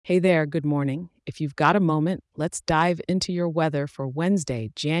Hey there, good morning. If you've got a moment, let's dive into your weather for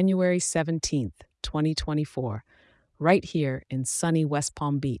Wednesday, January 17th, 2024, right here in sunny West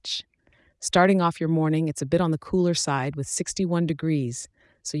Palm Beach. Starting off your morning, it's a bit on the cooler side with 61 degrees,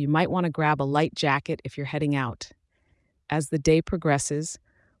 so you might want to grab a light jacket if you're heading out. As the day progresses,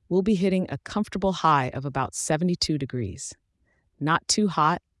 we'll be hitting a comfortable high of about 72 degrees. Not too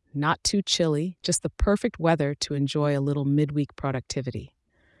hot, not too chilly, just the perfect weather to enjoy a little midweek productivity.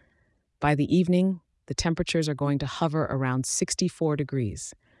 By the evening, the temperatures are going to hover around 64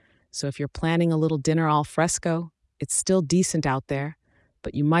 degrees. So if you're planning a little dinner al fresco, it's still decent out there,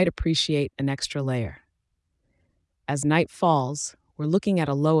 but you might appreciate an extra layer. As night falls, we're looking at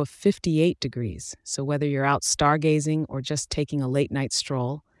a low of 58 degrees, so whether you're out stargazing or just taking a late night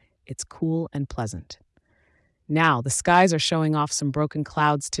stroll, it's cool and pleasant. Now, the skies are showing off some broken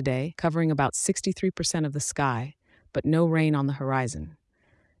clouds today, covering about 63% of the sky, but no rain on the horizon.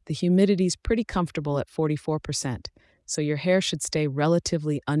 The humidity's pretty comfortable at 44%, so your hair should stay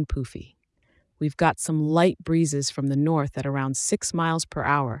relatively unpoofy. We've got some light breezes from the north at around 6 miles per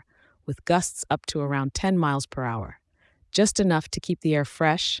hour, with gusts up to around 10 miles per hour. Just enough to keep the air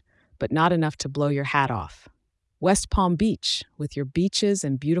fresh, but not enough to blow your hat off. West Palm Beach, with your beaches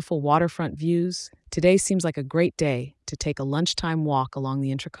and beautiful waterfront views, today seems like a great day to take a lunchtime walk along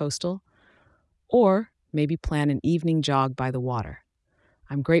the Intracoastal, or maybe plan an evening jog by the water.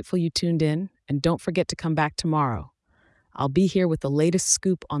 I'm grateful you tuned in, and don't forget to come back tomorrow. I'll be here with the latest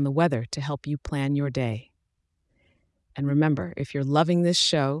scoop on the weather to help you plan your day. And remember, if you're loving this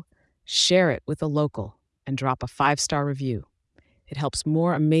show, share it with a local and drop a 5-star review. It helps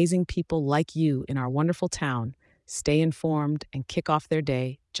more amazing people like you in our wonderful town stay informed and kick off their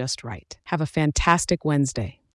day just right. Have a fantastic Wednesday.